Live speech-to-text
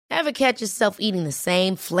Ever catch yourself eating the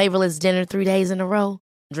same flavorless dinner 3 days in a row?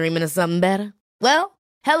 Dreaming of something better? Well,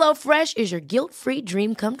 HelloFresh is your guilt-free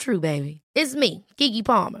dream come true, baby. It's me, Keke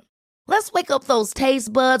Palmer. Let's wake up those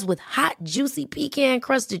taste buds with hot, juicy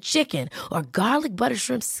pecan-crusted chicken or garlic butter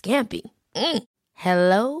shrimp scampi.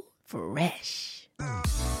 Hello Fresh.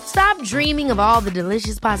 Stop dreaming of all the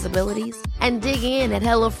delicious possibilities and dig in at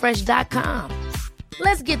HelloFresh.com.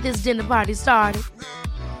 Let's get this dinner party started.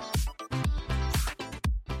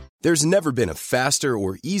 There's never been a faster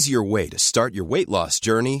or easier way to start your weight loss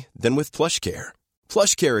journey than with PlushCare.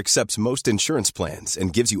 PlushCare accepts most insurance plans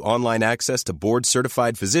and gives you online access to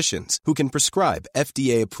board-certified physicians who can prescribe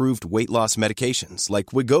FDA-approved weight loss medications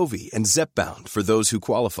like Wegovy and Zepbound for those who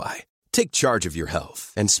qualify. Take charge of your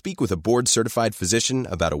health and speak with a board-certified physician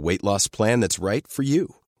about a weight loss plan that's right for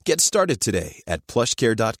you. Get started today at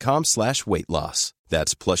plushcare.com/weight loss.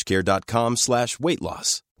 That's plushcare.com/weight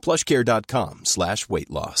loss. plushcare.com/weight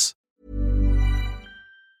loss.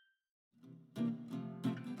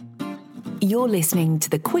 You're listening to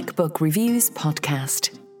the Quick Book Reviews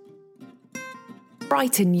podcast.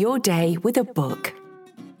 Brighten your day with a book.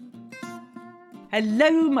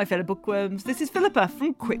 Hello, my fellow bookworms. This is Philippa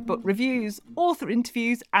from Quick Book Reviews, author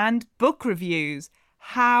interviews and book reviews.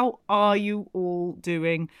 How are you all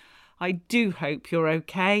doing? I do hope you're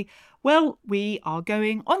okay. Well, we are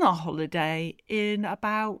going on our holiday in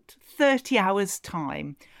about 30 hours'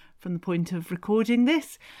 time from the point of recording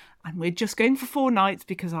this. And we're just going for 4 nights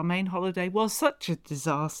because our main holiday was such a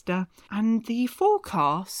disaster. And the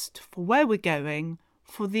forecast for where we're going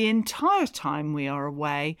for the entire time we are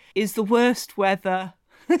away is the worst weather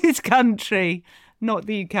this country, not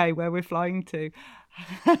the UK where we're flying to,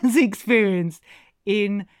 has experienced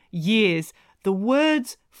in years. The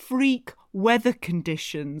words freak weather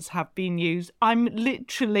conditions have been used. I'm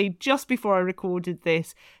literally, just before I recorded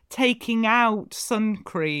this, taking out sun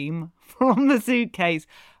cream from the suitcase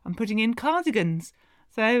and putting in cardigans.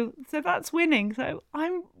 So that's winning. So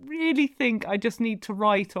I really think I just need to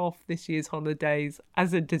write off this year's holidays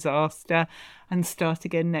as a disaster and start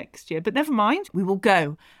again next year. But never mind, we will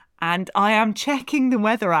go. And I am checking the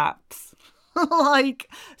weather apps like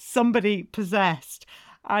somebody possessed.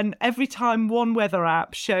 And every time one weather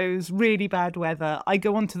app shows really bad weather, I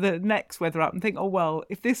go on to the next weather app and think, oh, well,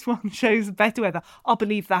 if this one shows better weather, I'll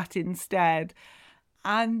believe that instead.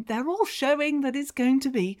 And they're all showing that it's going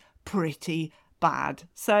to be pretty bad.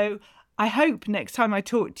 So I hope next time I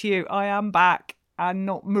talk to you, I am back and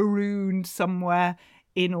not marooned somewhere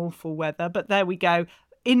in awful weather. But there we go.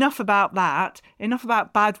 Enough about that. Enough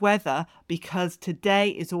about bad weather, because today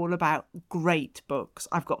is all about great books.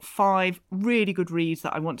 I've got 5 really good reads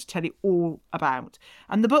that I want to tell you all about.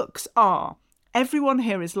 And the books are Everyone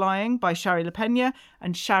Here Is Lying by Shari Lapena,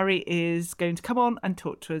 and Shari is going to come on and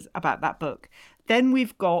talk to us about that book. Then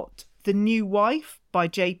we've got The New Wife by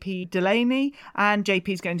Delaney, and JP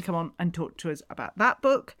is going to come on and talk to us about that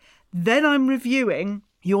book. Then I'm reviewing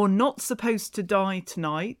You're Not Supposed to Die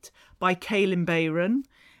Tonight by Kaylin Bayron,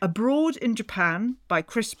 Abroad in Japan by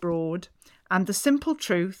Chris Broad, and The Simple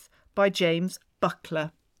Truth by James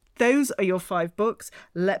Buckler. Those are your 5 books.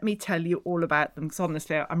 Let me tell you all about them, because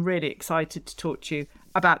honestly, I'm really excited to talk to you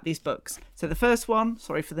about these books. So the first one,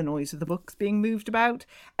 sorry for the noise of the books being moved about,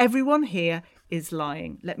 Everyone Here Is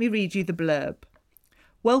Lying. Let me read you the blurb.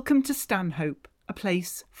 Welcome to Stanhope, a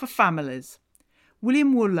place for families.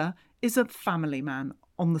 William Wooler is a family man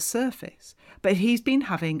on the surface, but he's been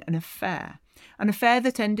having an affair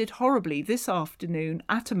that ended horribly this afternoon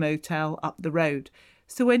at a motel up the road.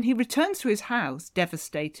 So when he returns to his house,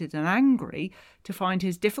 devastated and angry to find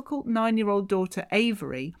his difficult 9-year-old daughter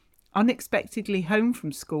Avery unexpectedly home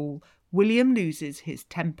from school, William loses his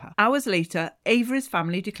temper. Hours later, Avery's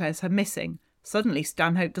family declares her missing. Suddenly,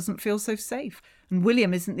 Stanhope doesn't feel so safe, and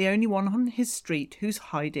William isn't the only one on his street who's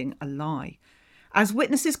hiding a lie. As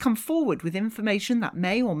witnesses come forward with information that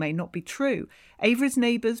may or may not be true, Avery's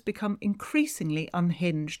neighbours become increasingly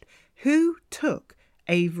unhinged. Who took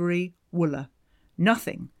Avery Wooler?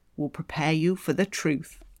 Nothing will prepare you for the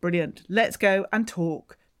truth. Brilliant. Let's go and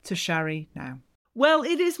talk to Shari now. Well,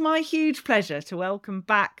 it is my huge pleasure to welcome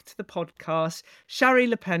back to the podcast Shari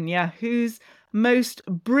Lapena, whose most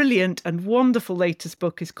brilliant and wonderful latest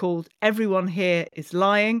book is called Everyone Here Is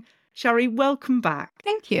Lying. Shari, welcome back.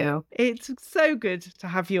 Thank you. It's so good to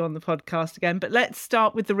have you on the podcast again, but let's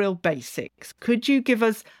start with the real basics. Could you give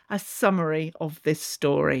us a summary of this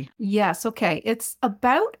story? Yes, okay. It's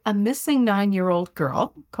about a missing 9-year-old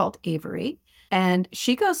girl called Avery, and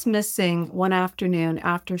she goes missing one afternoon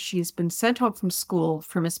after she's been sent home from school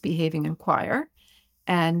for misbehaving in choir,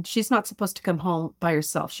 and she's not supposed to come home by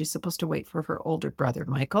herself. She's supposed to wait for her older brother,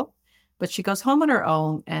 Michael. But she goes home on her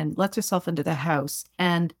own and lets herself into the house.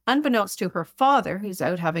 And unbeknownst to her father, who's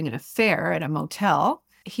out having an affair at a motel,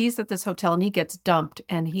 he's at this hotel and he gets dumped.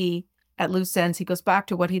 And he, at loose ends, he goes back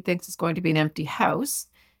to what he thinks is going to be an empty house.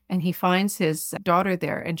 And he finds his daughter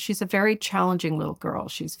there. And she's a very challenging little girl.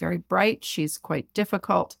 She's very bright. She's quite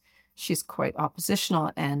difficult. She's quite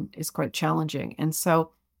oppositional and is quite challenging. And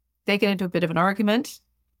so they get into a bit of an argument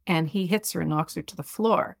and he hits her and knocks her to the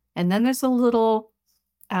floor. And then there's a little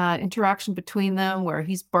interaction between them where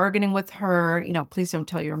he's bargaining with her, please don't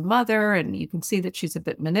tell your mother. And you can see that she's a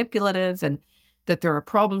bit manipulative and that there are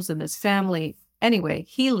problems in this family. Anyway,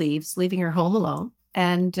 he leaves, leaving her home alone.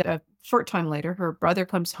 And a short time later, her brother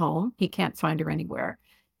comes home. He can't find her anywhere.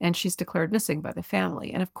 And she's declared missing by the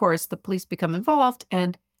family. And of course, the police become involved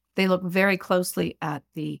and they look very closely at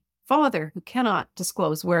the father, who cannot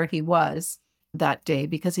disclose where he was that day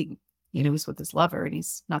because he was with his lover and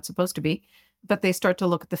he's not supposed to be. But they start to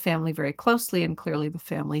look at the family very closely, and clearly the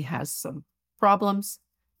family has some problems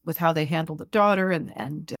with how they handle the daughter.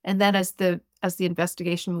 And then as the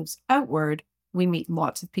investigation moves outward, we meet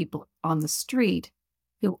lots of people on the street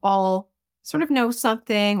who all sort of know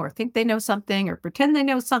something or think they know something or pretend they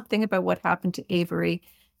know something about what happened to Avery.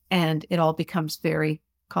 And it all becomes very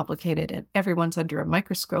complicated and everyone's under a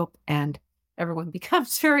microscope and everyone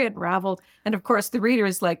becomes very unraveled. And of course, the reader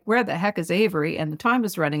is like, where the heck is Avery? And the time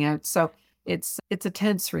is running out. So it's a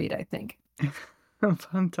tense read, I think.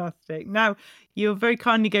 Fantastic. Now, you're very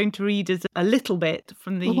kindly going to read us a little bit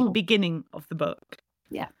from the beginning of the book.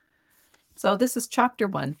 Yeah. So this is chapter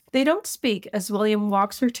 1. They don't speak as William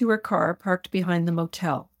walks her to her car parked behind the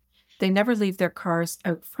motel. They never leave their cars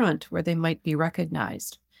out front where they might be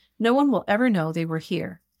recognized. No one will ever know they were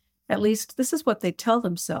here. At least this is what they tell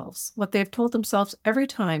themselves, what they have told themselves every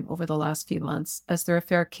time over the last few months as their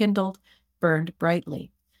affair kindled, burned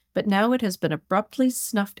brightly. But now it has been abruptly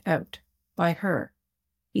snuffed out by her.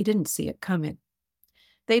 He didn't see it coming.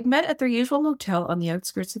 They'd met at their usual motel on the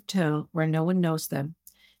outskirts of town where no one knows them.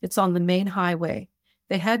 It's on the main highway.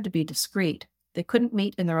 They had to be discreet. They couldn't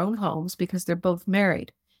meet in their own homes because they're both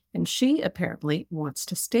married, and she apparently wants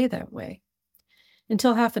to stay that way.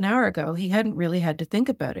 Until half an hour ago, he hadn't really had to think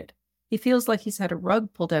about it. He feels like he's had a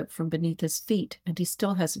rug pulled out from beneath his feet, and he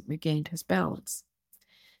still hasn't regained his balance.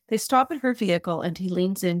 They stop at her vehicle, and he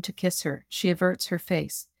leans in to kiss her. She averts her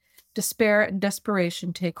face. Despair and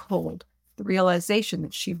desperation take hold, the realization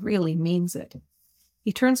that she really means it.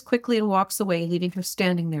 He turns quickly and walks away, leaving her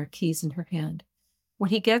standing there, keys in her hand. When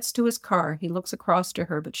he gets to his car, he looks across to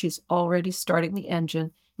her, but she's already starting the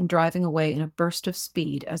engine and driving away in a burst of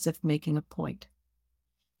speed, as if making a point.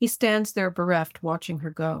 He stands there bereft, watching her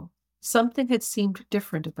go. Something had seemed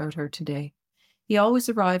different about her today. He always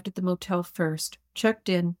arrived at the motel first, checked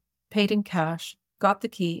in, paid in cash, got the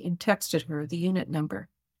key, and texted her the unit number.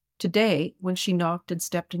 Today, when she knocked and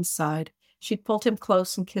stepped inside, she'd pulled him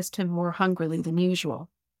close and kissed him more hungrily than usual.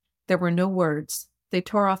 There were no words. They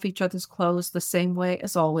tore off each other's clothes the same way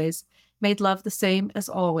as always, made love the same as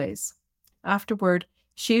always. Afterward,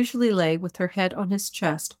 she usually lay with her head on his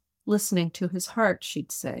chest, listening to his heart,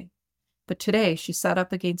 she'd say. But today she sat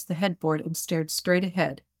up against the headboard and stared straight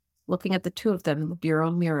ahead, looking at the two of them in the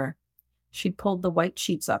bureau mirror. She'd pulled the white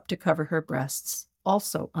sheets up to cover her breasts,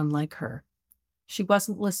 also unlike her. She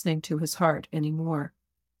wasn't listening to his heart anymore.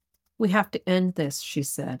 We have to end this, she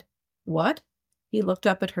said. What? He looked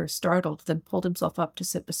up at her, startled, then pulled himself up to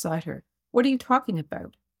sit beside her. What are you talking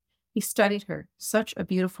about? He studied her, such a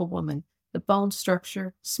beautiful woman, the bone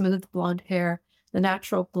structure, smooth blonde hair, the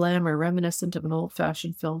natural glamour reminiscent of an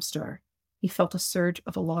old-fashioned film star. He felt a surge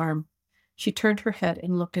of alarm. She turned her head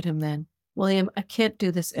and looked at him then. William, I can't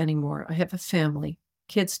do this anymore. I have a family,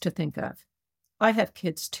 kids to think of. I have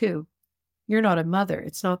kids, too. You're not a mother.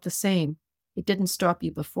 It's not the same. It didn't stop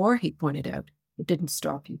you before, he pointed out. It didn't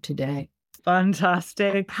stop you today.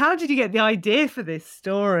 Fantastic. How did you get the idea for this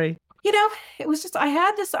story? It was just,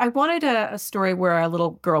 I wanted a story where a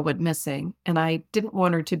little girl went missing, and I didn't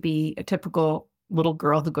want her to be a typical little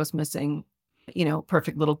girl who goes missing,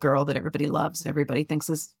 perfect little girl that everybody loves and everybody thinks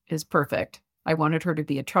is perfect. I wanted her to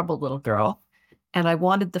be a troubled little girl, and I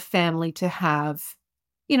wanted the family to have,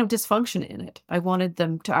 dysfunction in it. I wanted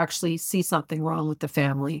them to actually see something wrong with the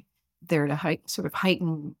family there to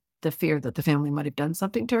heighten the fear that the family might have done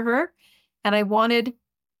something to her. And I wanted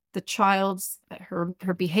the child's,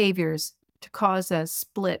 her behaviors to cause a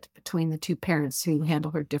split between the two parents who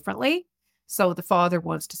handle her differently. So the father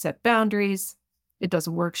wants to set boundaries. It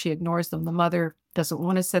doesn't work. She ignores them. The mother doesn't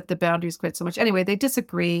want to set the boundaries quite so much. Anyway, they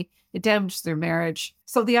disagree. It damages their marriage.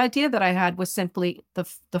 So the idea that I had was simply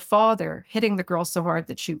the father hitting the girl so hard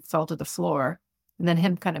that she fell to the floor, and then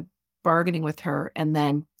him kind of bargaining with her, and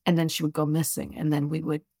then and then she would go missing, and then we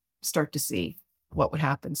would start to see what would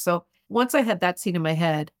happen. So once I had that scene in my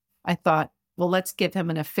head, I thought, well, let's give him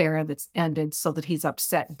an affair that's ended so that he's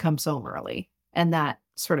upset and comes home early. And that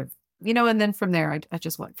sort of, and then from there, I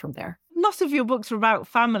just went from there. Lots of your books are about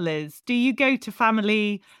families. Do you go to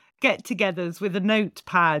family get-togethers with a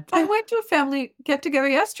notepad? I went to a family get-together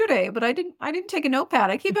yesterday, but I didn't take a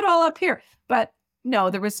notepad. I keep it all up here. But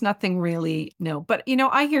no, there was nothing really, no. But,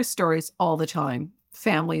 I hear stories all the time,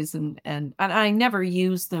 families, and I never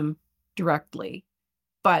use them directly.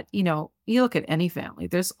 But, you look at any family,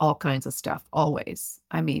 there's all kinds of stuff, always.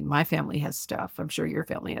 I mean, my family has stuff. I'm sure your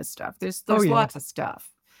family has stuff. There's lots of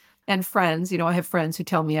stuff. And friends, I have friends who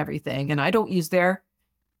tell me everything, and I don't use their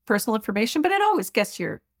personal information, but it always gets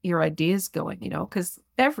your ideas going, because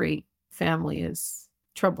every family is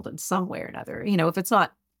troubled in some way or another. If it's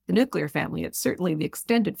not the nuclear family, it's certainly the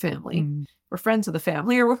extended family or friends of the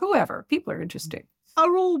family or whoever. People are interesting.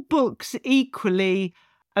 Are all books equally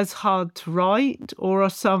as hard to write, or are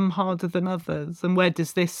some harder than others? And where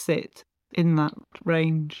does this sit in that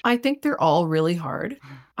range? I think they're all really hard.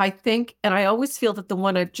 And I always feel that the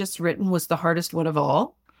one I've just written was the hardest one of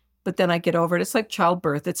all. But then I get over it. It's like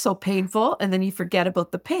childbirth. It's so painful. And then you forget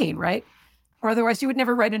about the pain, right? Or otherwise you would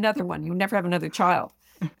never write another one. You would never have another child.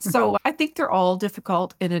 So I think they're all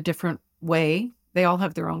difficult in a different way. They all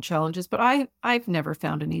have their own challenges, but I've never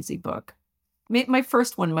found an easy book. My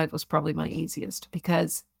first one was probably my easiest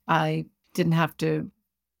because I didn't have to,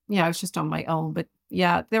 I was just on my own. But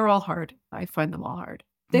yeah, they're all hard. I find them all hard.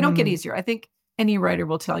 They don't get easier. I think any writer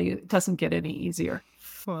will tell you it doesn't get any easier.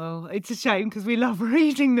 Well, it's a shame because we love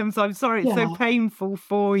reading them. So I'm sorry it's so painful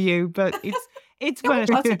for you, but it's quite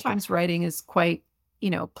lots of times writing is quite,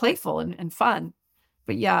 playful and fun.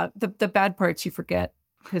 But yeah, the bad parts you forget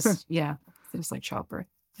because, things like childbirth.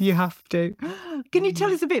 You have to. Can you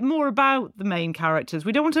tell us a bit more about the main characters?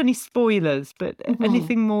 We don't want any spoilers, but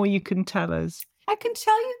anything more you can tell us? I can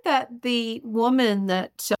tell you that the woman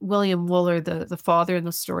that William Wooler, the father in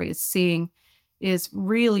the story, is seeing is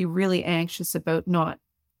really, really anxious about not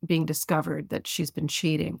being discovered that she's been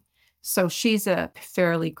cheating. So she's a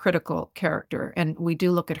fairly critical character. And we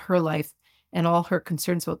do look at her life and all her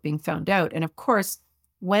concerns about being found out. And of course,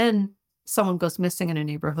 when someone goes missing in a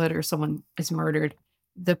neighborhood or someone is murdered,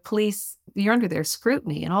 the police, you're under their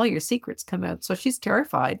scrutiny and all your secrets come out. So she's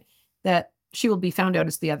terrified that she will be found out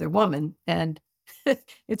as the other woman. And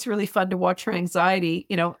it's really fun to watch her anxiety,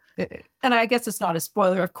 and I guess it's not a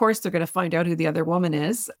spoiler. Of course, they're going to find out who the other woman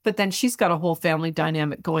is. But then she's got a whole family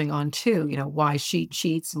dynamic going on too, why she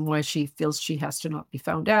cheats and why she feels she has to not be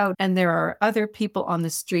found out. And there are other people on the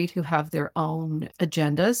street who have their own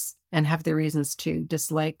agendas and have their reasons to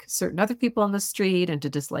dislike certain other people on the street and to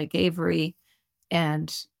dislike Avery.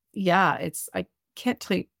 And yeah, I can't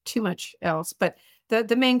tell you too much else, but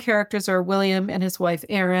the main characters are William and his wife,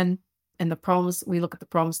 Erin, and we look at the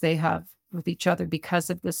problems they have with each other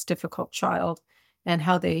because of this difficult child and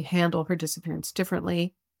how they handle her disappearance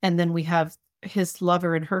differently. And then we have his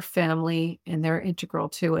lover and her family, and they're integral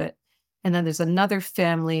to it. And then there's another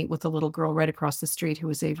family with a little girl right across the street who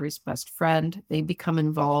is Avery's best friend. They become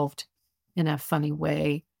involved in a funny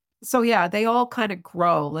way. So yeah, they all kind of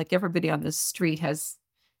grow. Like everybody on this street has,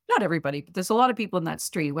 not everybody, but there's a lot of people in that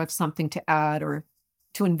street who have something to add or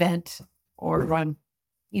to invent or run,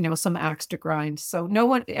 some axe to grind. So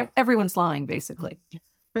everyone's lying, basically.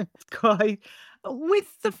 Quite.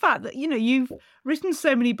 With the fact that, you've written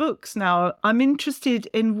so many books now, I'm interested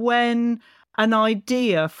in when an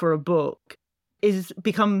idea for a book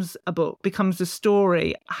becomes a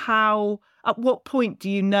story. At what point do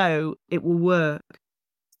you know it will work?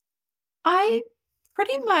 I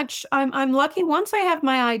pretty much, I'm lucky. Once I have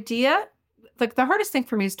my idea, like the hardest thing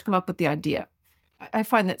for me is to come up with the idea. I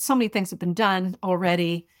find that so many things have been done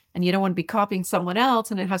already and you don't want to be copying someone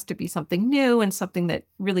else, and it has to be something new and something that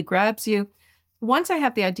really grabs you. Once I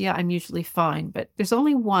have the idea, I'm usually fine, but there's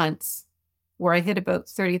only once where I hit about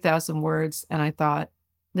 30,000 words and I thought,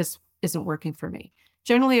 this isn't working for me.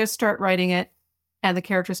 Generally, I start writing it and the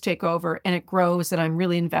characters take over and it grows and I'm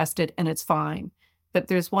really invested and it's fine. But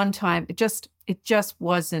there's one time it just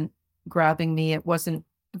wasn't grabbing me. It wasn't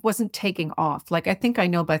taking off. Like, I think I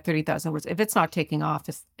know by 30,000 words, if it's not taking off,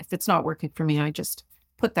 if it's not working for me, I just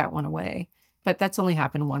put that one away. But that's only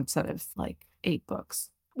happened once out of like 8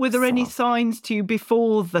 books. Were there any signs to you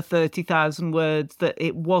before the 30,000 words that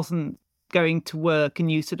it wasn't going to work and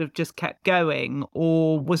you sort of just kept going?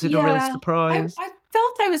 Or was it a real surprise? I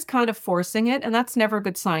felt I was kind of forcing it, and that's never a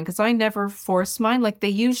good sign because I never force mine. Like, they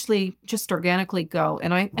usually just organically go.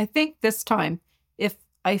 And I think this time, if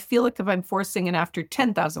I feel like if I'm forcing it after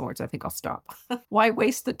 10,000 words, I think I'll stop. Why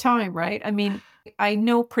waste the time, right? I mean, I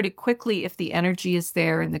know pretty quickly if the energy is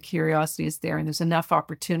there and the curiosity is there and there's enough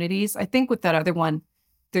opportunities. I think with that other one,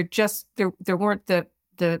 there weren't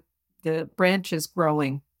the branches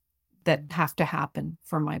growing that have to happen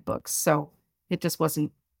for my books. So it just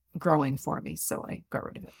wasn't growing for me. So I got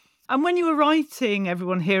rid of it. And when you were writing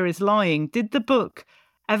Everyone Here Is Lying, did the book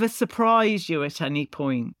ever surprise you at any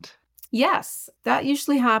point? Yes, that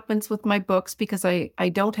usually happens with my books because I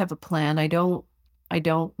don't have a plan. I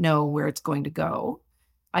don't know where it's going to go.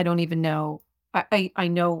 I don't even know. I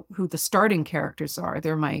know who the starting characters are.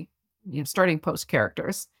 They're my starting post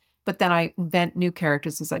characters. But then I invent new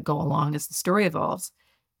characters as I go along as the story evolves.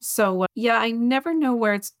 So yeah, I never know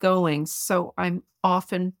where it's going. So I'm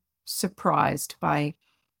often surprised by,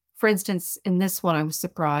 for instance, in this one, I was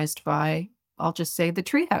surprised by, I'll just say, the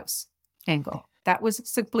treehouse angle. That was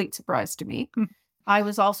a complete surprise to me. I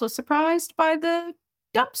was also surprised by the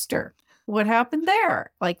dumpster. What happened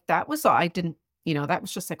there? Like that was, I didn't, that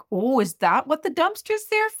was just like, oh, is that what the dumpster's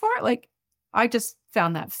there for? Like, I just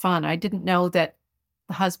found that fun. I didn't know that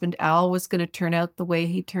the husband Al was going to turn out the way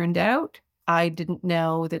he turned out. I didn't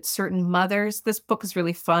know that certain mothers, this book is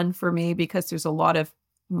really fun for me because there's a lot of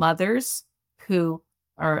mothers who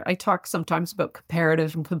are, I talk sometimes about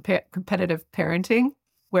comparative and competitive parenting,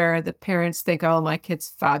 where the parents think, oh, my kid's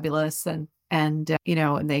fabulous. And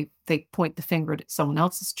they point the finger at someone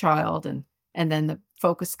else's child and then the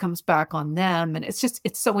focus comes back on them. And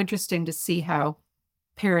it's so interesting to see how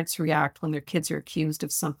parents react when their kids are accused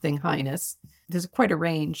of something heinous. There's quite a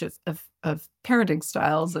range of parenting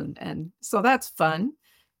styles. And so that's fun.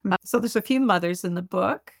 So there's a few mothers in the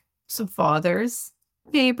book, some fathers,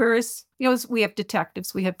 neighbors. We have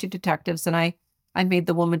detectives. We have 2 detectives. And I made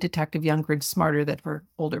the woman detective younger and smarter than her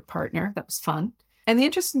older partner. That was fun. And the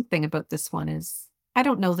interesting thing about this one is, I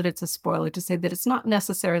don't know that it's a spoiler to say that it's not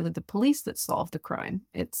necessarily the police that solved the crime.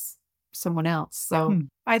 It's someone else. So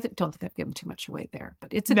I don't think I've given too much away there,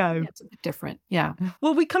 but it's a bit different. Yeah.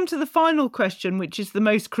 Well, we come to the final question, which is the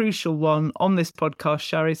most crucial one on this podcast,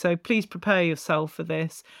 Shari. So please prepare yourself for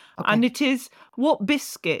this. Okay. And it is, what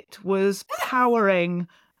biscuit was powering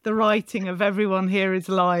the writing of Everyone Here Is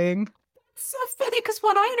Lying? It's so funny because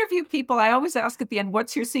when I interview people, I always ask at the end,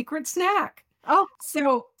 what's your secret snack? Oh,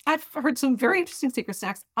 so I've heard some very interesting secret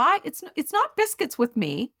snacks. It's not biscuits with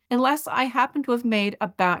me unless I happen to have made a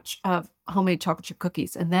batch of homemade chocolate chip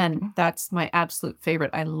cookies. And then that's my absolute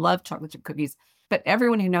favorite. I love chocolate chip cookies, but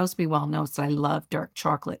everyone who knows me well knows that I love dark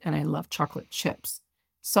chocolate and I love chocolate chips.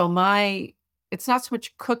 So it's not so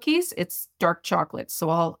much cookies, it's dark chocolate.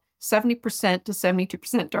 So I'll 70% to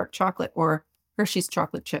 72% dark chocolate or Hershey's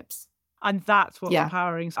chocolate chips. And that's what we're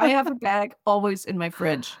powering. I have a bag always in my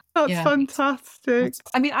fridge. That's fantastic.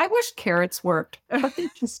 I mean, I wish carrots worked, but they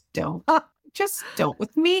just don't. Just don't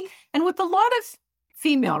with me. And with a lot of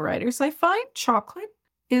female writers, I find chocolate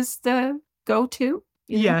is the go-to.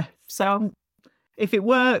 Yeah. So if it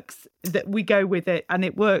works, that we go with it and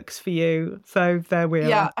it works for you. So there we are.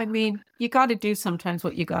 Yeah. I mean, you got to do sometimes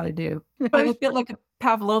what you got to do. I'm a bit like a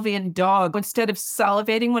Pavlovian dog. Instead of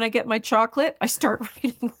salivating when I get my chocolate, I start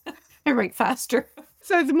writing. I write faster.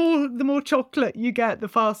 So the more chocolate you get, the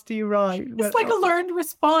faster you write. It's like a learned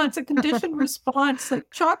response, a conditioned response. Like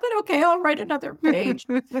chocolate, okay, I'll write another page.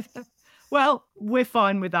 Well, we're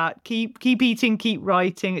fine with that. Keep eating, keep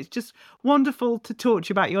writing. It's just wonderful to talk to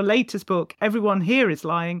you about your latest book, Everyone Here Is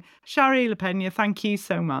Lying. Shari Lapena, thank you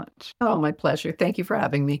so much. Oh, my pleasure. Thank you for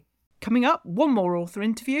having me. Coming up, one more author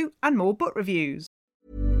interview and more book reviews.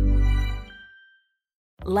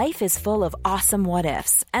 Life is full of awesome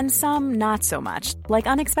what-ifs, and some not so much, like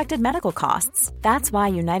unexpected medical costs. That's why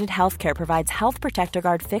United Healthcare provides Health Protector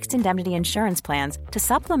Guard fixed indemnity insurance plans to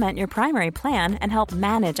supplement your primary plan and help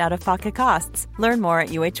manage out-of-pocket costs. Learn more at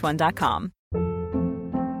uh1.com.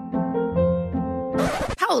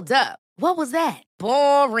 Hold up. What was that?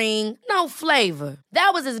 Boring. No flavor.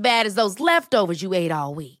 That was as bad as those leftovers you ate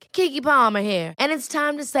all week. Keke Palmer here. And it's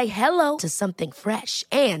time to say hello to something fresh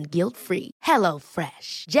and guilt-free. Hello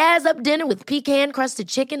Fresh. Jazz up dinner with pecan-crusted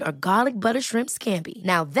chicken or garlic butter shrimp scampi.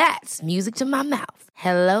 Now that's music to my mouth.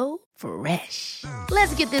 Hello Fresh.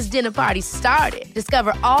 Let's get this dinner party started.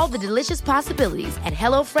 Discover all the delicious possibilities at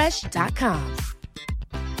HelloFresh.com.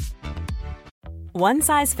 One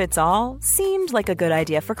size fits all seemed like a good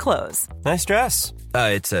idea for clothes. Nice dress.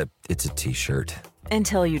 It's a t-shirt.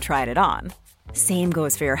 Until you tried it on. Same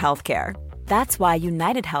goes for your healthcare. That's why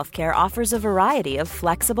United Healthcare offers a variety of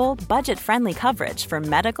flexible, budget-friendly coverage for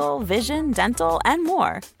medical, vision, dental, and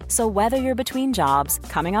more. So whether you're between jobs,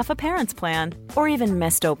 coming off a parent's plan, or even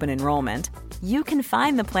missed open enrollment, you can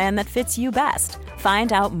find the plan that fits you best.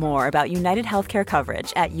 Find out more about United Healthcare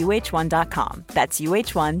coverage at uh1.com. That's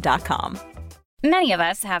uh1.com. Many of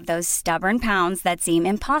us have those stubborn pounds that seem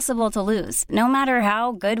impossible to lose, no matter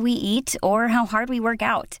how good we eat or how hard we work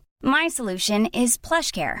out. My solution is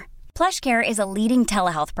PlushCare. PlushCare is a leading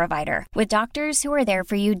telehealth provider with doctors who are there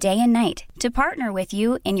for you day and night to partner with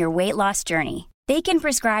you in your weight loss journey. They can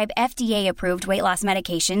prescribe FDA-approved weight loss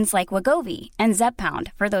medications like Wegovy and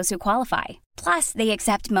Zepbound for those who qualify. Plus, they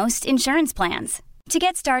accept most insurance plans. To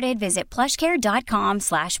get started, visit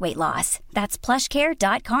plushcare.com/weightloss. That's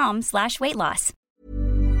plushcare.com/weightloss.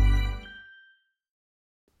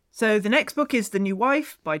 So the next book is The New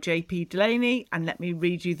Wife by J.P. Delaney, and let me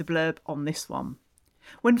read you the blurb on this one.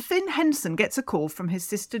 When Finn Henson gets a call from his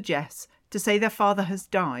sister Jess to say their father has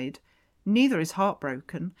died, neither is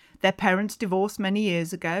heartbroken. Their parents divorced many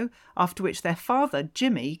years ago, after which their father,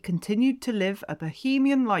 Jimmy, continued to live a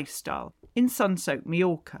bohemian lifestyle in sun-soaked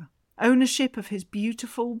Mallorca. Ownership of his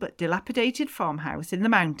beautiful but dilapidated farmhouse in the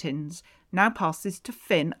mountains now passes to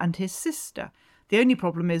Finn and his sister. The only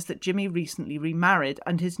problem is that Jimmy recently remarried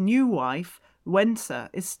and his new wife, Wensa,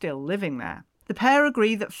 is still living there. The pair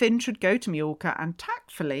agree that Finn should go to Mallorca and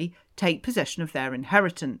tactfully take possession of their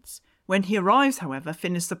inheritance. When he arrives, however,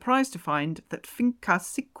 Finn is surprised to find that Finca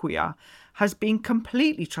Sequoia has been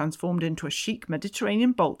completely transformed into a chic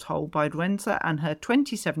Mediterranean bolt hole by Wensa and her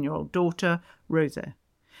 27-year-old daughter, Rosa.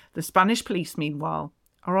 The Spanish police, meanwhile,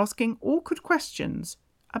 are asking awkward questions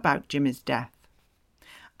about Jimmy's death.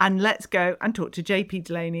 And let's go and talk to J.P.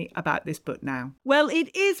 Delaney about this book now. Well,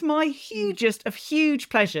 it is my hugest of huge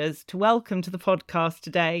pleasures to welcome to the podcast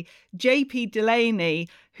today J.P. Delaney,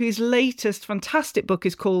 whose latest fantastic book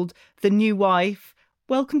is called The New Wife.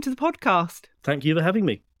 Welcome to the podcast. Thank you for having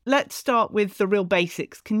me. Let's start with the real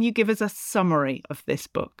basics. Can you give us a summary of this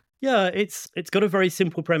book? Yeah, it's got a very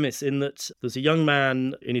simple premise in that there's a young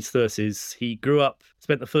man in his 30s. He grew up,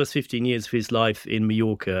 spent the first 15 years of his life in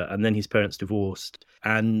Mallorca, and then his parents divorced.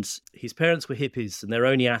 And his parents were hippies, and their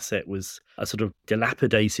only asset was a sort of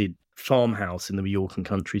dilapidated farmhouse in the Mallorcan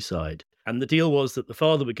countryside. And the deal was that the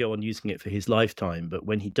father would go on using it for his lifetime, but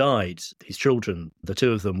when he died, his children, the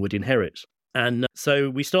two of them, would inherit. And so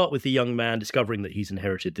we start with the young man discovering that he's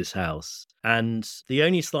inherited this house. And the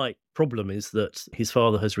only slight problem is that his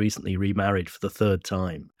father has recently remarried for the third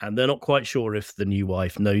time. And they're not quite sure if the new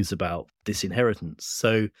wife knows about this inheritance.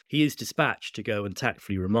 So he is dispatched to go and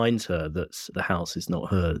tactfully remind her that the house is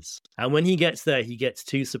not hers. And when he gets there, he gets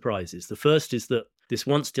two surprises. The first is that this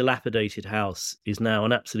once dilapidated house is now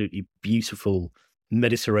an absolutely beautiful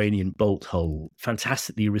Mediterranean bolt hole,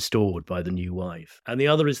 fantastically restored by the new wife. And the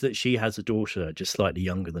other is that she has a daughter just slightly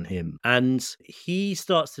younger than him. And he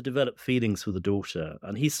starts to develop feelings for the daughter,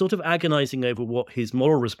 and he's sort of agonizing over what his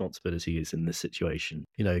moral responsibility is in this situation.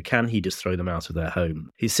 You know, can he just throw them out of their home?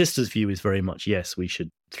 His sister's view is very much, yes, we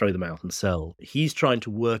should throw them out and sell. He's trying to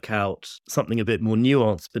work out something a bit more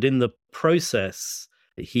nuanced, but in the process,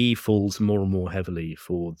 he falls more and more heavily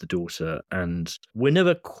for the daughter, and we're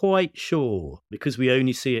never quite sure, because we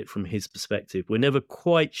only see it from his perspective, we're never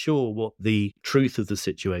quite sure what the truth of the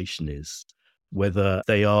situation is, whether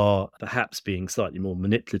they are perhaps being slightly more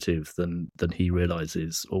manipulative than he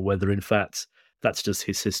realises, or whether in fact that's just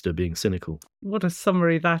his sister being cynical. What a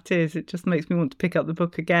summary that is. It just makes me want to pick up the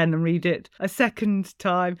book again and read it a second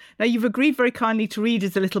time. Now, you've agreed very kindly to read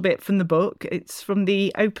us a little bit from the book. It's from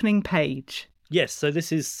the opening page. Yes, so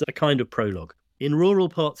this is a kind of prologue. In rural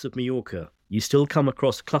parts of Mallorca, you still come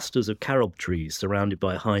across clusters of carob trees surrounded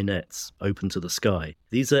by high nets, open to the sky.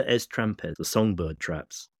 These are trampes, the songbird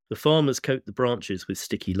traps. The farmers coat the branches with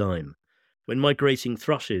sticky lime. When migrating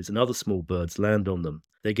thrushes and other small birds land on them,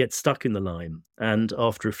 they get stuck in the lime and,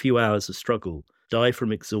 after a few hours of struggle, die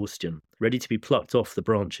from exhaustion, ready to be plucked off the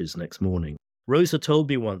branches next morning. Rosa told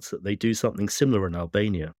me once that they do something similar in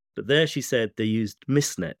Albania. But there, she said, they used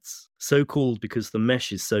mist nets, so called because the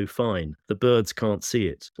mesh is so fine the birds can't see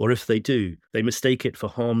it, or if they do, they mistake it for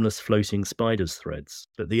harmless floating spider's threads.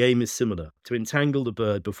 But the aim is similar, to entangle the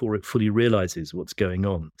bird before it fully realises what's going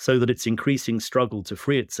on, so that its increasing struggle to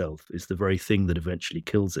free itself is the very thing that eventually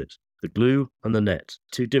kills it. The glue and the net,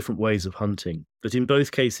 two different ways of hunting. But in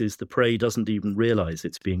both cases, the prey doesn't even realise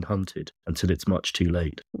it's being hunted until it's much too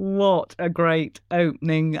late. What a great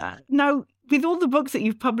opening. Now, with all the books that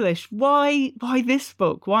you've published, why this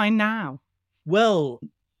book? Why now? Well,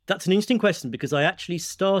 that's an interesting question because I actually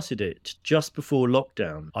started it just before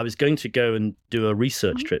lockdown. I was going to go and do a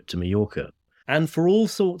research trip to Mallorca. And for all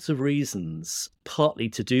sorts of reasons, partly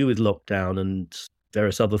to do with lockdown and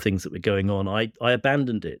various other things that were going on, I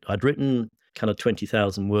abandoned it. I'd written kind of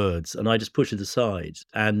 20,000 words, and I just put it aside.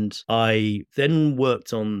 And I then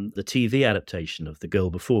worked on the TV adaptation of The Girl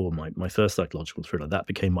Before, my first psychological thriller. That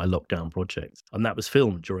became my lockdown project. And that was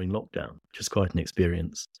filmed during lockdown, which was quite an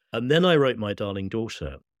experience. And then I wrote My Darling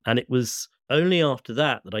Daughter. And it was only after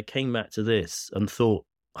that I came back to this and thought,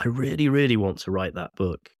 I really, really want to write that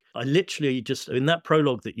book. I literally just, in that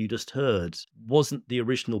prologue that you just heard, wasn't the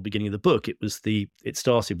original beginning of the book. It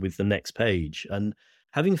started with the next page. And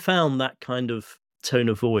having found that kind of tone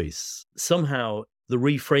of voice, somehow the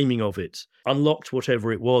reframing of it unlocked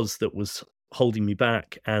whatever it was that was holding me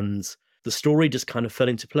back. And the story just kind of fell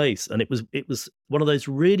into place. And it was one of those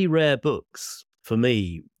really rare books for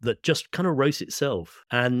me that just kind of wrote itself.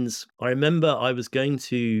 And I remember I was going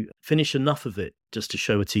to finish enough of it just to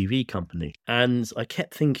show a TV company. And I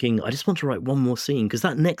kept thinking, I just want to write one more scene, because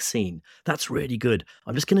that next scene, that's really good.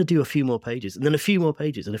 I'm just going to do a few more pages, and then a few more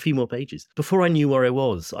pages, and a few more pages. Before I knew where I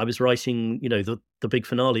was writing, the big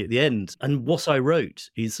finale at the end. And what I wrote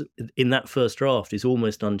is, in that first draft, is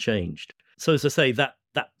almost unchanged. So as I say, that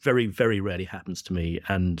very, very rarely happens to me.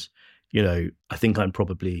 And, I think I'm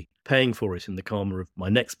probably paying for it in the karma of my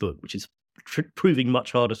next book, which is proving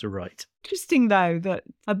much harder to write. Interesting, though, that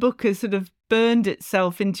a book has sort of burned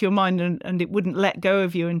itself into your mind and it wouldn't let go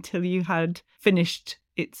of you until you had finished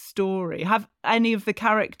its story. Have any of the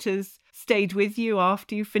characters stayed with you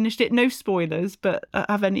after you finished it? No spoilers, but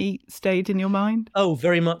have any stayed in your mind? Oh,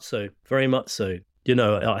 very much so. Very much so.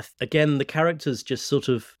 Again, the characters just sort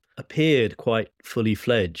of appeared quite fully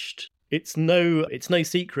fledged. It's no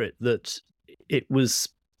secret that it was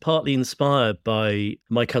partly inspired by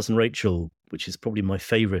My Cousin Rachel, which is probably my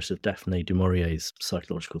favourite of Daphne du Maurier's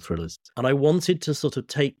psychological thrillers. And I wanted to sort of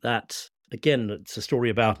take that, again, it's a story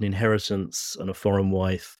about an inheritance and a foreign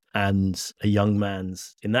wife and a young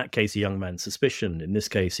man's, in that case, a young man's suspicion, in this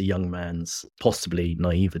case, a young man's possibly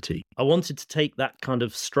naivety. I wanted to take that kind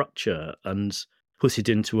of structure and put it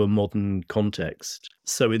into a modern context.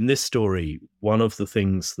 So in this story, one of the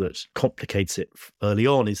things that complicates it early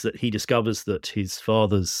on is that he discovers that his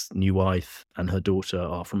father's new wife and her daughter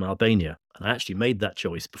are from Albania. And I actually made that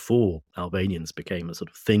choice before Albanians became a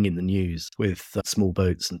sort of thing in the news with small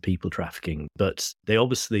boats and people trafficking. But they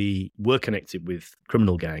obviously were connected with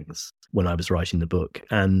criminal gangs when I was writing the book.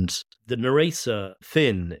 And the narrator,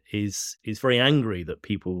 Finn, is very angry that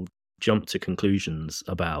people jump to conclusions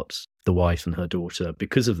about the wife and her daughter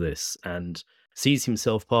because of this, and sees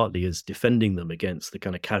himself partly as defending them against the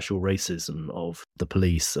kind of casual racism of the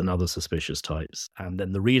police and other suspicious types. And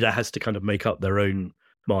then the reader has to kind of make up their own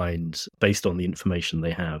mind based on the information they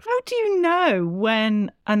have. How do you know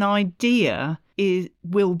when an idea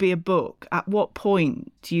will be a book? At what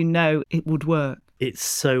point do you know it would work? It's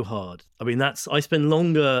so hard. I mean, I spend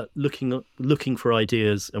longer looking for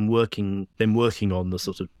ideas and working on the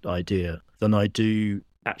sort of idea than I do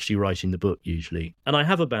actually writing the book usually. And I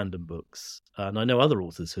have abandoned books, and I know other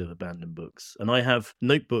authors who have abandoned books, and I have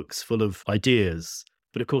notebooks full of ideas.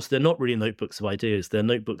 But of course, they're not really notebooks of ideas. They're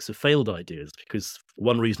notebooks of failed ideas, because for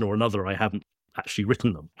one reason or another, I haven't actually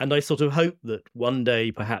written them. And I sort of hope that one day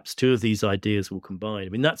perhaps two of these ideas will combine. I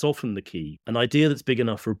mean, that's often the key. An idea that's big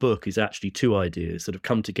enough for a book is actually two ideas that have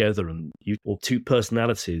come together, or two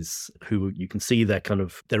personalities who you can see their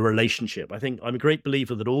relationship. I think I'm a great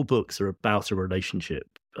believer that all books are about a relationship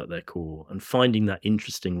at their core, and finding that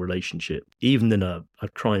interesting relationship, even in a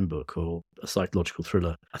crime book or a psychological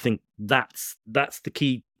thriller. I think that's the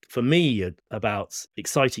key for me about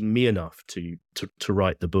exciting me enough to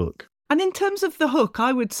write the book. And in terms of the hook,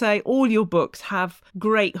 I would say all your books have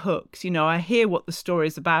great hooks. I hear what the story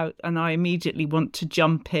is about and I immediately want to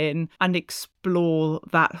jump in and explore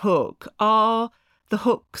that hook. Are the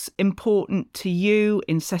hooks important to you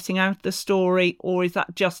in setting out the story, or is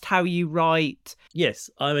that just how you write? Yes.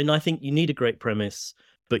 I mean, I think you need a great premise,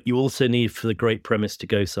 but you also need for the great premise to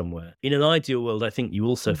go somewhere. In an ideal world, I think you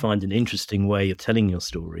also find an interesting way of telling your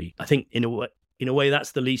story. I think in a way,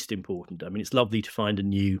 that's the least important. I mean, it's lovely to find a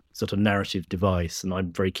new sort of narrative device, and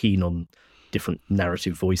I'm very keen on different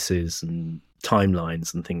narrative voices and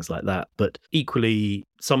timelines and things like that. But equally,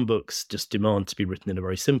 some books just demand to be written in a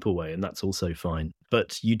very simple way, and that's also fine.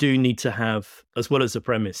 But you do need to have, as well as a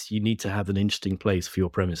premise, you need to have an interesting place for your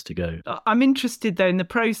premise to go. I'm interested, though, in the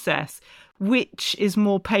process. Which is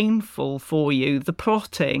more painful for you, the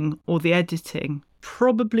plotting or the editing?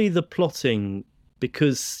 Probably the plotting,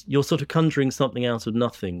 because you're sort of conjuring something out of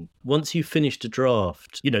nothing. Once you've finished a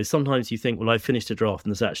draft, sometimes you think, well, I've finished a draft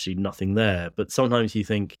and there's actually nothing there. But sometimes you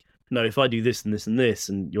think, no, if I do this and this and this,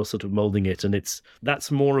 and you're sort of moulding it, and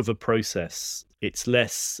that's more of a process. It's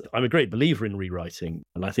less, I'm a great believer in rewriting,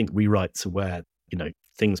 and I think rewrites are where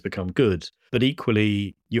things become good. But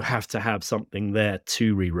equally, you have to have something there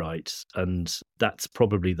to rewrite. And that's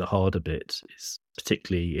probably the harder bit, is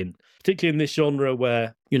particularly in this genre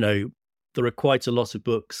where, there are quite a lot of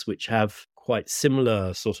books which have quite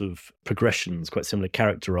similar sort of progressions, quite similar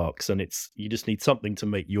character arcs, and you just need something to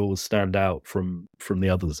make yours stand out from the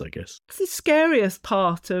others, I guess. What's the scariest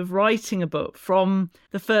part of writing a book, from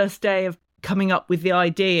the first day of coming up with the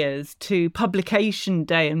ideas to publication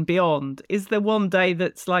day and beyond? Is there one day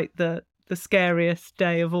that's like the scariest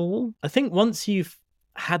day of all? I think once you've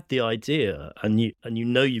had the idea and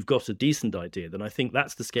you've got a decent idea, then I think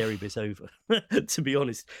that's the scary bit over. To be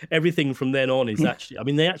honest, everything from then on is actually,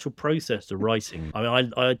 the actual process of writing, I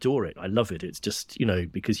adore it. I love it. It's just,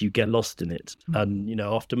 because you get lost in it. And,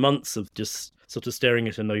 after months of just sort of staring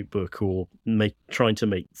at a notebook or trying to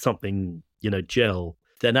make something, gel,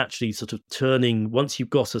 then actually sort of turning, once you've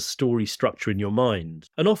got a story structure in your mind,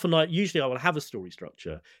 and often usually I will have a story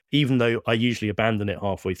structure, even though I usually abandon it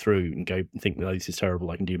halfway through and go think, no, this is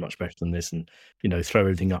terrible, I can do much better than this, and, throw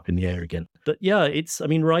everything up in the air again. But yeah,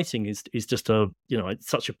 writing is just it's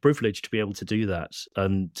such a privilege to be able to do that.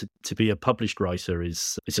 And to be a published writer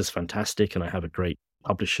is just fantastic. And I have a great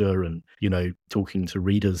publisher, and talking to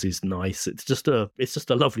readers is nice. It's just a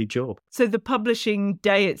lovely job. So the publishing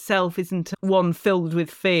day itself isn't one filled with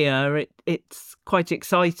fear. It's quite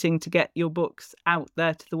exciting to get your books out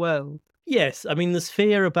there to the world. Yes, there's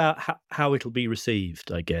fear about how it'll be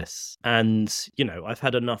received, I guess. And, I've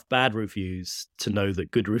had enough bad reviews to know that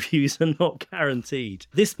good reviews are not guaranteed.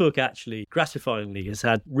 This book actually, gratifyingly, has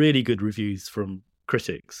had really good reviews from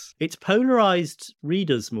critics. It's polarized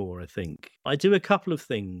readers more, I think. I do a couple of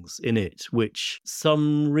things in it which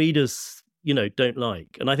some readers, don't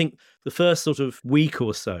like. And I think the first sort of week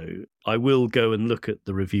or so, I will go and look at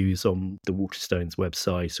the reviews on the Waterstones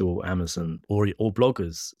website or Amazon or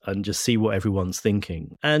bloggers and just see what everyone's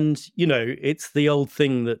thinking. And, it's the old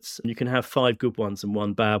thing that you can have 5 good ones and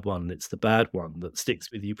 1 bad one. It's the bad one that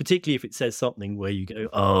sticks with you, particularly if it says something where you go,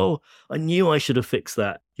 oh, I knew I should have fixed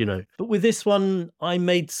that, But with this one, I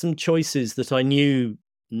made some choices that I knew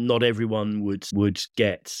not everyone would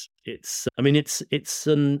get. It's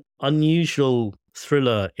an unusual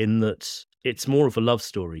thriller in that it's more of a love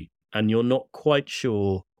story, and you're not quite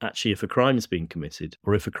sure actually if a crime is being committed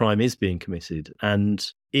or if a crime is being committed. And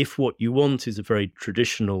if what you want is a very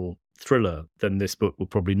traditional thriller, then this book will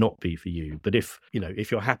probably not be for you. But if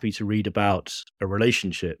you're happy to read about a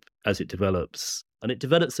relationship as it develops, and it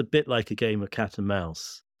develops a bit like a game of cat and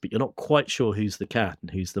mouse, but you're not quite sure who's the cat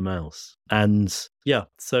and who's the mouse. And yeah,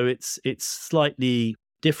 so it's slightly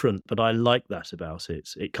different, but I like that about it.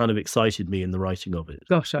 It kind of excited me in the writing of it.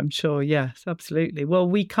 Gosh, I'm sure. Yes, absolutely. Well,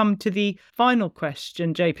 we come to the final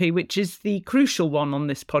question, JP, which is the crucial one on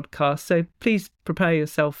this podcast. So please prepare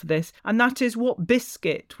yourself for this. And that is, what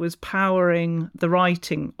biscuit was powering the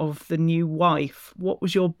writing of The New Wife? What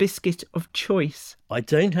was your biscuit of choice? I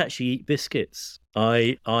don't actually eat biscuits.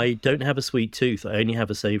 I don't have a sweet tooth. I only have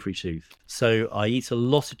a savoury tooth. So I eat a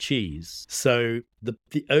lot of cheese. So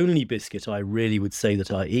the only biscuit I really would say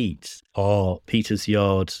that I eat are Peter's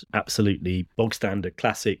Yard, absolutely bog standard,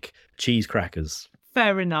 classic cheese crackers.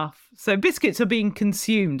 Fair enough. So biscuits are being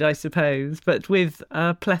consumed, I suppose, but with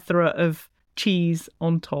a plethora of cheese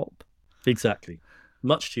on top. Exactly.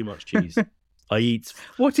 Much too much cheese. I eat.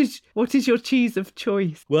 What is your cheese of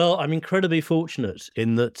choice? Well, I'm incredibly fortunate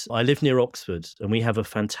in that I live near Oxford, and we have a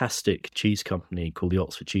fantastic cheese company called the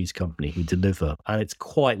Oxford Cheese Company who deliver, and it's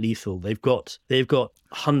quite lethal. They've got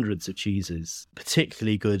hundreds of cheeses,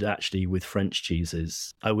 particularly good actually with French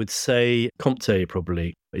cheeses. I would say Comte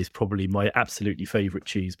is probably my absolutely favourite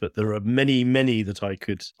cheese, but there are many, many that I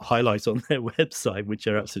could highlight on their website, which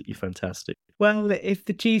are absolutely fantastic. Well, if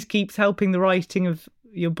the cheese keeps helping the writing of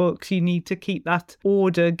your books, you need to keep that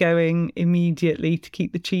order going immediately to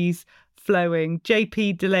keep the cheese flowing.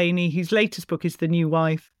 JP Delaney, whose latest book is The New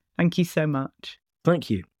Wife, thank you so much. Thank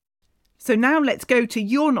you. So now let's go to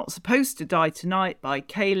You're Not Supposed to Die Tonight by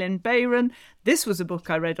Kaylin Bayron. This was a book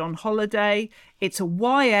I read on holiday. It's a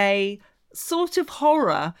YA sort of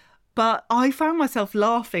horror, but I found myself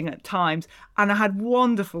laughing at times, and I had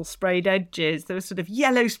wonderful sprayed edges. There were sort of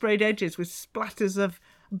yellow sprayed edges with splatters of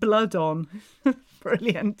blood on.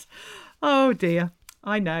 Brilliant. Oh dear.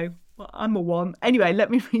 I know. I'm a one. Anyway, let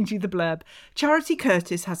me read you the blurb. Charity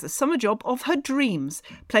Curtis has the summer job of her dreams,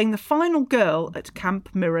 playing the final girl at Camp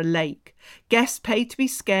Mirror Lake. Guests paid to be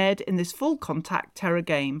scared in this full-contact terror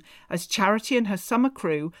game as Charity and her summer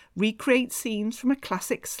crew recreate scenes from a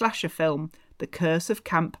classic slasher film, The Curse of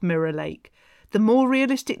Camp Mirror Lake. The more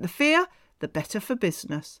realistic the fear, the better for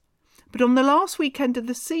business. But on the last weekend of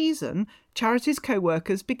the season, Charity's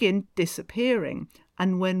co-workers begin disappearing.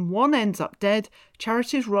 And when one ends up dead,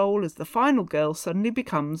 Charity's role as the final girl suddenly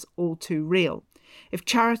becomes all too real. If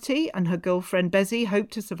Charity and her girlfriend Bezzy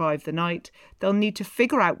hope to survive the night, they'll need to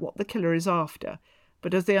figure out what the killer is after.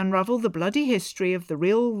 But as they unravel the bloody history of the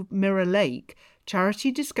real Mirror Lake,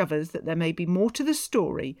 Charity discovers that there may be more to the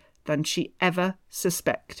story than she ever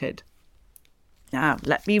suspected. Now,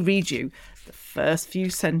 let me read you the first few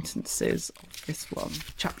sentences of this one.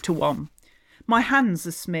 Chapter 1. My hands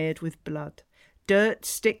are smeared with blood. Dirt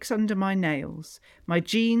sticks under my nails. My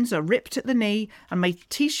jeans are ripped at the knee and my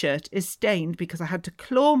t-shirt is stained because I had to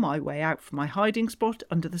claw my way out from my hiding spot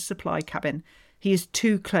under the supply cabin. He is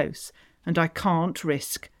too close and I can't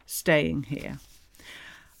risk staying here.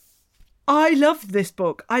 I love this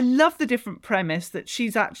book. I love the different premise that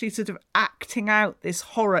she's actually sort of acting out this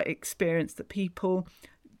horror experience that people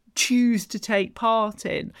choose to take part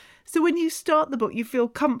in. So when you start the book, you feel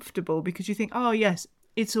comfortable because you think, oh yes,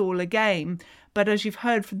 it's all a game. But as you've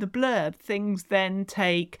heard from the blurb, things then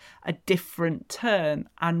take a different turn.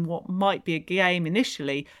 And what might be a game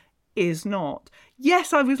initially is not.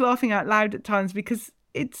 Yes, I was laughing out loud at times because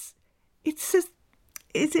it's just...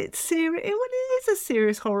 Is it serious? Well, it is a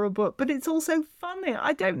serious horror book, but it's also funny.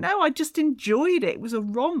 I don't know. I just enjoyed it. It was a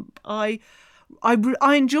romp. I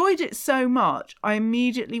enjoyed it so much. I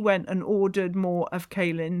immediately went and ordered more of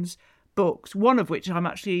Kaylin's books, one of which I'm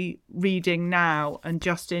actually reading now and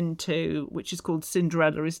just into, which is called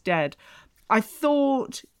Cinderella is Dead. I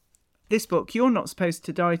thought this book, You're Not Supposed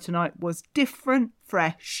to Die Tonight, was different,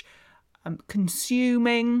 fresh,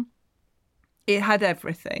 consuming. It had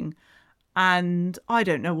everything. And I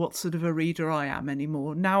don't know what sort of a reader I am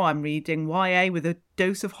anymore. Now I'm reading YA with a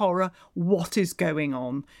dose of horror. What is going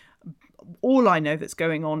on? All I know that's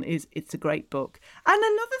going on is it's a great book. And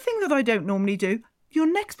another thing that I don't normally do, your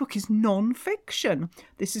next book is non-fiction.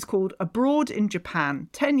 This is called Abroad in Japan,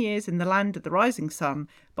 10 Years in the Land of the Rising Sun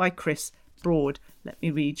by Chris Broad. Let me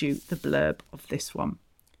read you the blurb of this one.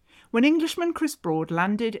 When Englishman Chris Broad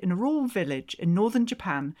landed in a rural village in northern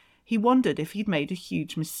Japan, he wondered if he'd made a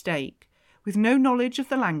huge mistake. With no knowledge of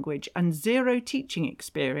the language and zero teaching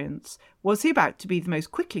experience, was he about to be the most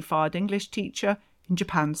quickly fired English teacher in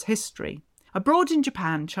Japan's history? Abroad in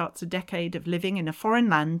Japan charts a decade of living in a foreign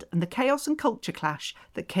land and the chaos and culture clash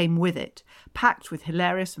that came with it. Packed with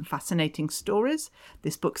hilarious and fascinating stories,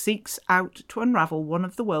 this book seeks out to unravel one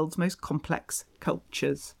of the world's most complex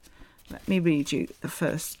cultures. Let me read you the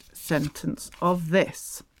first sentence of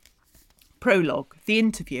this. Prologue, The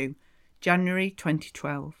Interview, January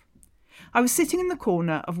 2012. I was sitting in the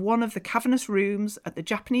corner of one of the cavernous rooms at the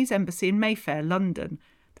Japanese Embassy in Mayfair, London.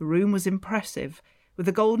 The room was impressive, with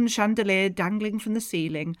a golden chandelier dangling from the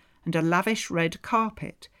ceiling and a lavish red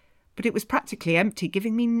carpet. But it was practically empty,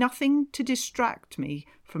 giving me nothing to distract me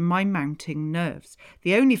from my mounting nerves.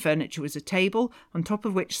 The only furniture was a table, on top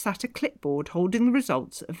of which sat a clipboard holding the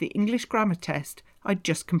results of the English grammar test I'd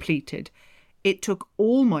just completed. It took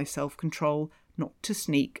all my self-control not to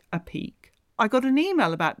sneak a peek. I got an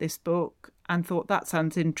email about this book and thought that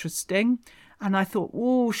sounds interesting. And I thought,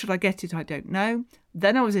 oh, should I get it? I don't know.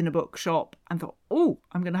 Then I was in a bookshop and thought, oh,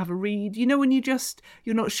 I'm going to have a read. You know, when you're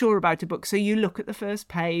not sure about a book, so you look at the first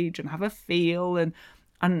page and have a feel and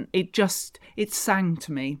it sang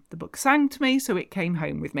to me. The book sang to me, so it came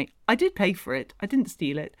home with me. I did pay for it. I didn't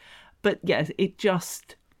steal it. But yes, it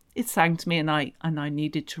sang to me and I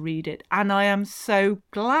needed to read it. And I am so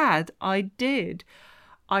glad I did.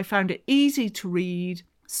 I found it easy to read,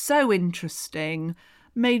 so interesting,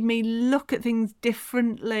 made me look at things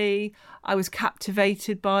differently. I was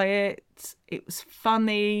captivated by it. It was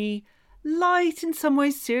funny, light in some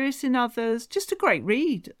ways, serious in others. Just a great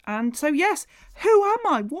read. And so, yes, who am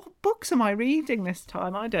I? What books am I reading this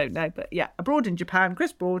time? I don't know. But yeah, Abroad in Japan,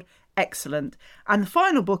 Chris Broad, excellent. And the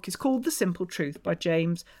final book is called The Simple Truth by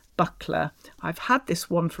James Buckler. I've had this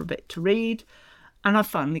one for a bit to read and I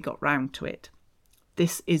finally got round to it.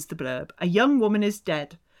 This is the blurb. A young woman is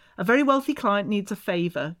dead. A very wealthy client needs a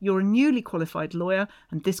favour. You're a newly qualified lawyer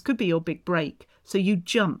and this could be your big break. So you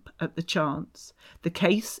jump at the chance. The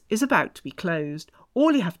case is about to be closed.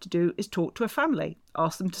 All you have to do is talk to a family,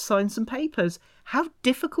 ask them to sign some papers. How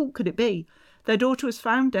difficult could it be? Their daughter was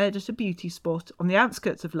found dead at a beauty spot on the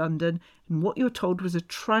outskirts of London in what you're told was a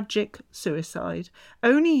tragic suicide.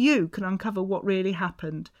 Only you can uncover what really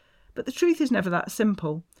happened. But the truth is never that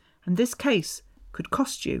simple. And this case could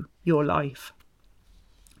cost you your life.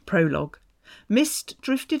 Prologue. Mist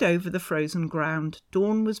drifted over the frozen ground.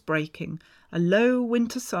 Dawn was breaking. A low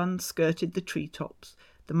winter sun skirted the treetops.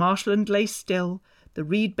 The marshland lay still, the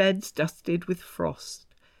reed beds dusted with frost.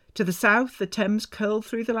 To the south, the Thames curled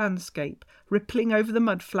through the landscape, rippling over the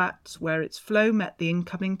mudflats where its flow met the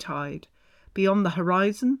incoming tide. Beyond the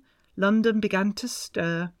horizon, London began to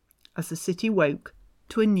stir as the city woke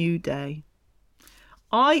to a new day.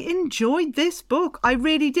 I enjoyed this book. I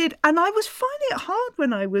really did. And I was finding it hard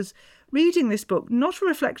when I was reading this book. Not a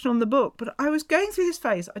reflection on the book, but I was going through this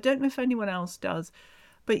phase. I don't know if anyone else does,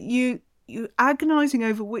 but you agonising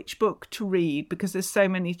over which book to read because there's so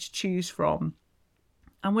many to choose from.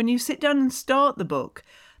 And when you sit down and start the book,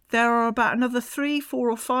 there are about another 3,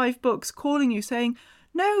 4 or 5 books calling you saying,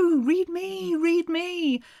 no, read me, read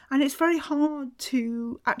me. And it's very hard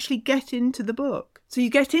to actually get into the book. So you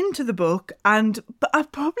get into the book and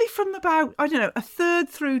probably from about, I don't know, a third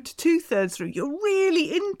through to 2/3 through, you're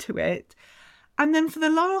really into it. And then for the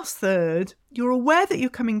last third, you're aware that you're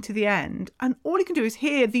coming to the end. And all you can do is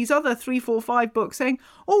hear these other 3, 4, 5 books saying,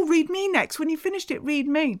 oh, read me next. When you finished it, read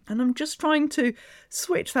me. And I'm just trying to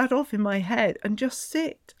switch that off in my head and just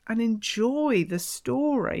sit and enjoy the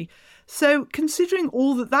story. So considering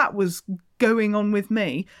all that was going on with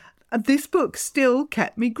me, this book still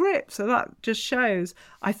kept me gripped. So that just shows.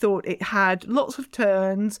 I thought it had lots of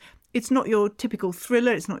turns. It's not your typical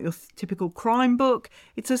thriller. It's not your typical crime book.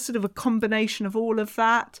 It's a sort of a combination of all of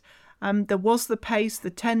that. There was the pace, the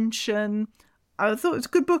tension. I thought it was a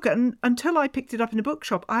good book. And until I picked it up in a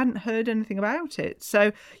bookshop, I hadn't heard anything about it.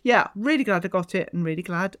 So, yeah, really glad I got it and really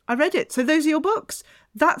glad I read it. So those are your books.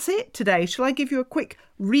 That's it today. Shall I give you a quick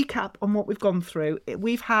recap on what we've gone through?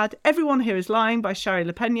 We've had Everyone Here Is Lying by Shari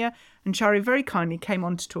Lapena, and Shari very kindly came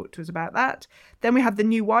on to talk to us about that. Then we had The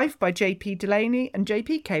New Wife by J.P. Delaney, and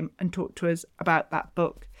J.P. came and talked to us about that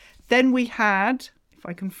book. Then we had, if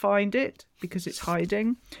I can find it because it's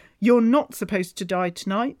hiding, You're Not Supposed to Die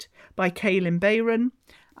Tonight by Kaylin Bayron.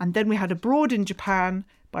 And then we had Abroad in Japan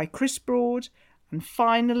by Chris Broad. And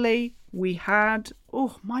finally, we had,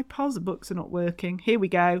 my puzzle books are not working. Here we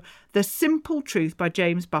go. The Simple Truth by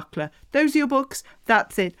James Buckler. Those are your books.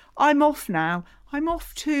 That's it. I'm off now. I'm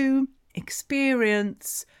off to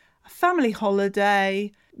experience a family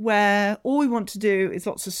holiday where all we want to do is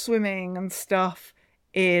lots of swimming and stuff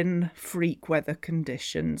in freak weather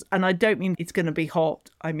conditions. And I don't mean it's going to be hot.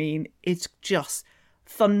 I mean, it's just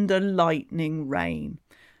thunder, lightning, rain.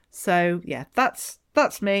 So, yeah, that's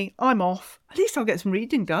me. I'm off. At least I'll get some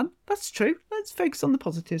reading done. That's true. Let's focus on the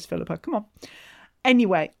positives, Philippa. Come on.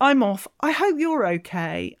 Anyway, I'm off. I hope you're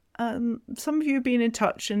okay. Some of you have been in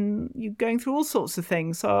touch and you're going through all sorts of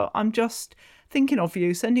things. So I'm just thinking of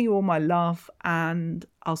you, sending you all my love, and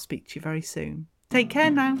I'll speak to you very soon. Take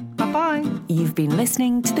care now. Bye-bye. You've been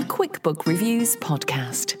listening to the Quick Book Reviews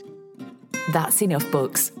podcast. That's enough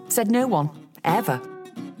books, said no one, ever.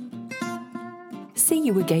 See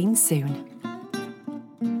you again soon.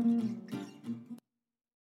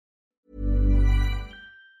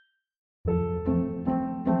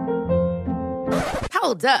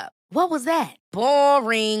 Hold up. What was that?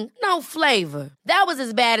 Boring. No flavor. That was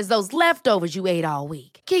as bad as those leftovers you ate all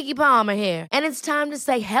week. Keke Palmer here, and it's time to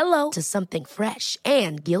say hello to something fresh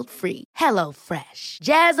and guilt-free. Hello Fresh.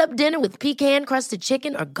 Jazz up dinner with pecan-crusted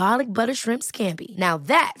chicken or garlic butter shrimp scampi. Now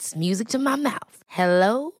that's music to my mouth.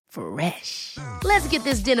 Hello Fresh. Let's get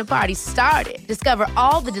this dinner party started. Discover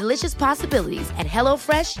all the delicious possibilities at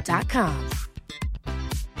hellofresh.com.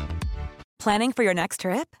 Planning for your next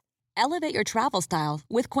trip? Elevate your travel style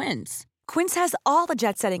with Quince. Quince has all the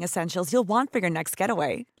jet-setting essentials you'll want for your next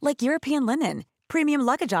getaway, like European linen, premium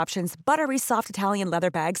luggage options, buttery soft Italian leather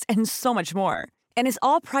bags, and so much more. And is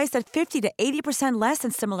all priced at 50 to 80% less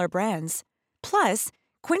than similar brands. Plus,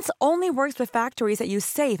 Quince only works with factories that use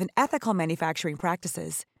safe and ethical manufacturing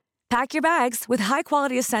practices. Pack your bags with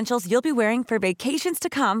high-quality essentials you'll be wearing for vacations to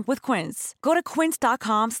come with Quince. Go to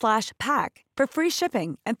quince.com/pack for free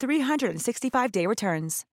shipping and 365-day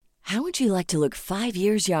returns. How would you like to look 5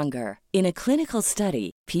 years younger? In a clinical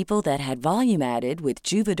study, people that had volume added with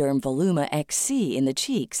Juvederm Voluma XC in the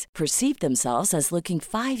cheeks perceived themselves as looking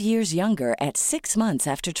 5 years younger at 6 months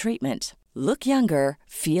after treatment. Look younger,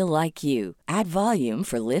 feel like you. Add volume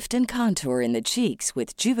for lift and contour in the cheeks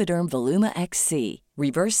with Juvederm Voluma XC.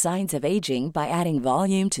 Reverse signs of aging by adding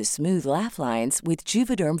volume to smooth laugh lines with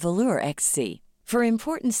Juvederm Volure XC. For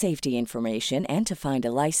important safety information and to find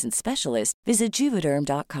a licensed specialist, visit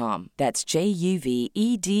Juvederm.com. That's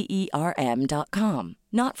JUVEDERM.com.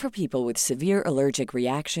 Not for people with severe allergic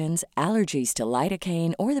reactions, allergies to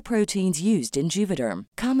lidocaine, or the proteins used in Juvederm.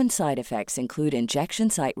 Common side effects include injection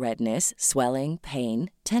site redness, swelling,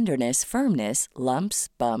 pain, tenderness, firmness, lumps,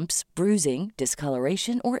 bumps, bruising,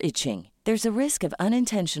 discoloration, or itching. There's a risk of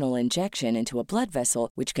unintentional injection into a blood vessel,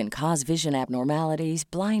 which can cause vision abnormalities,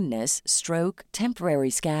 blindness, stroke,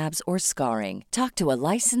 temporary scabs, or scarring. Talk to a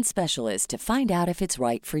licensed specialist to find out if it's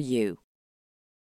right for you.